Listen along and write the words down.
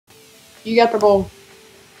You got the ball.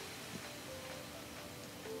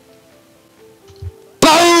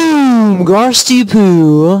 Boom! Garsty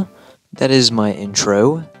poo! That is my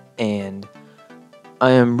intro, and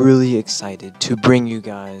I am really excited to bring you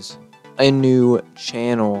guys a new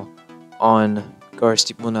channel on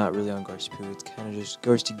Garsty. Well, not really on Garsty poo. It's kind of just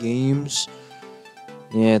Garsty Games.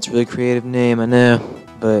 Yeah, it's a really creative name, I know,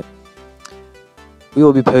 but we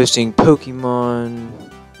will be posting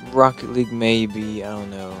Pokemon, Rocket League, maybe. I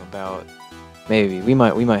don't know about. Maybe we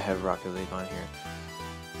might have Rocket League on here.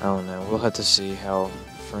 I don't know. We'll have to see how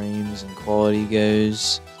frames and quality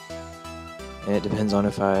goes. And it depends on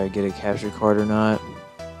if I get a capture card or not.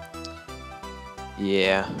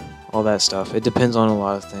 Yeah, all that stuff. It depends on a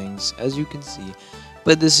lot of things, as you can see.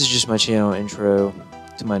 But this is just my channel intro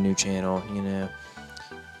to my new channel, you know.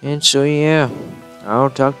 And so yeah, I'll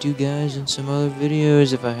talk to you guys in some other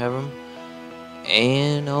videos if I have them.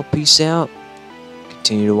 And I'll peace out.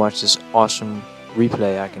 Continue to watch this awesome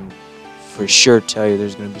replay. I can for sure tell you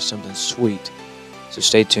there's going to be something sweet. So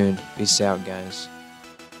stay tuned. Peace out, guys.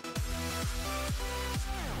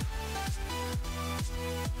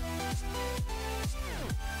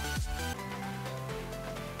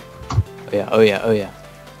 Oh yeah, oh yeah, oh yeah.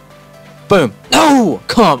 Boom! No!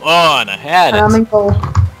 Come on, I had it! I'm in goal.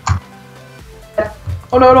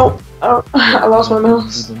 Oh no, no! Oh, I lost my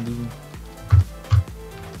mouse.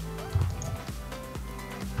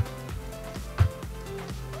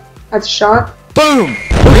 That's a shot. Boom!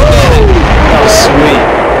 That was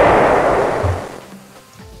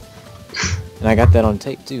sweet. And I got that on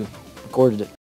tape too. Recorded it.